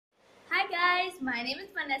my name is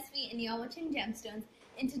Manasvi and you're watching Gemstones.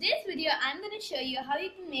 In today's video, I'm going to show you how you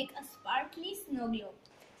can make a sparkly snow globe.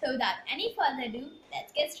 So without any further ado,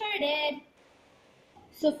 let's get started.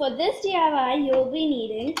 So for this DIY, you'll be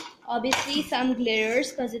needing obviously some glitters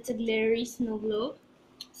because it's a glittery snow globe.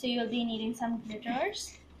 So you'll be needing some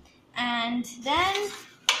glitters. And then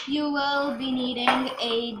you will be needing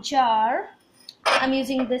a jar. I'm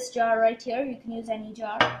using this jar right here. You can use any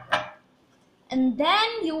jar. And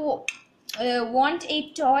then you want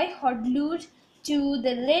a toy hot glued to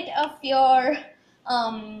the lid of your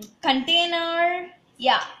container.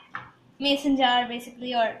 Yeah, mason jar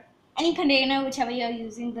basically, or any container, whichever you're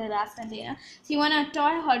using, the last container. So you want a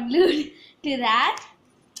toy hot glued to that.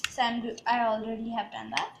 So I already have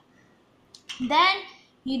done that. Then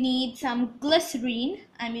you need some glycerin.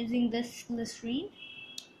 I'm using this glycerin.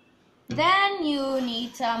 Then you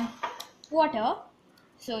need some water.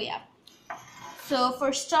 So yeah. So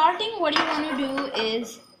for starting, what you want to do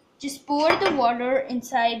is just pour the water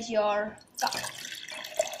inside your cup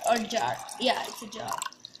or jar. Yeah, it's a jar.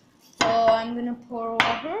 So I'm gonna pour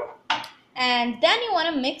water, and then you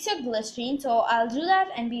want to mix your glycerin. So I'll do that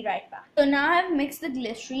and be right back. So now I've mixed the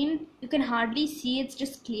glycerin. You can hardly see, it's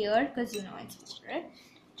just clear because you know it's glitter.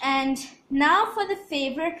 And now for the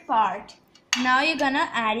favorite part. Now you're gonna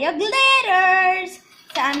add your glitters.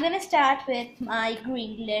 So I'm gonna start with my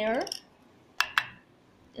green glitter.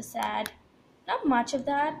 Just add not much of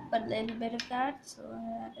that, but a little bit of that. So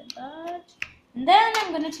I added that. And then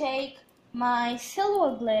I'm gonna take my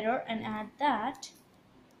silver glitter and add that.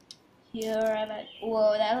 Here I've added,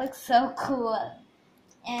 whoa, that looks so cool.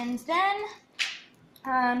 And then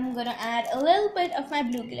I'm gonna add a little bit of my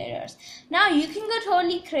blue glitters. Now you can go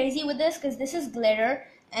totally crazy with this because this is glitter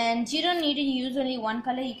and you don't need to use only one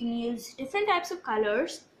color. You can use different types of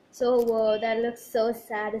colors. So whoa, that looks so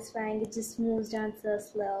satisfying. It just moves down so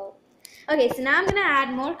slow. Okay, so now I'm gonna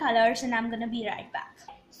add more colors and I'm gonna be right back.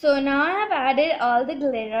 So now I have added all the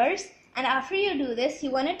glitters, and after you do this,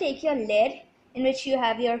 you wanna take your lid in which you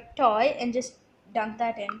have your toy and just dunk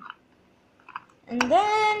that in. And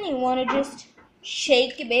then you wanna just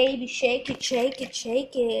shake it, baby, shake it, shake it,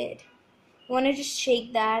 shake it. You wanna just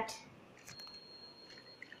shake that.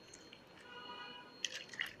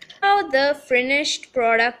 How the finished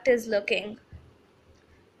product is looking.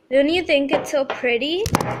 Don't you think it's so pretty?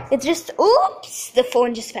 It's just, oops, the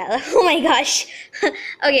phone just fell. Oh my gosh.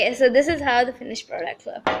 Okay, so this is how the finished product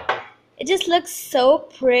looks. It just looks so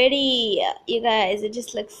pretty, you guys. It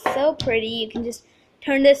just looks so pretty. You can just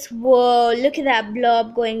turn this, whoa, look at that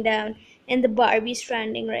blob going down and the Barbie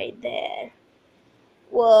standing right there.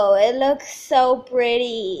 Whoa, it looks so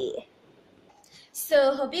pretty.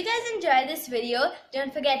 So hope you guys enjoyed this video.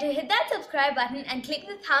 Don't forget to hit that subscribe button and click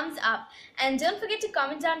the thumbs up. And don't forget to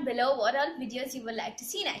comment down below what all videos you would like to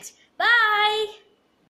see next. Bye!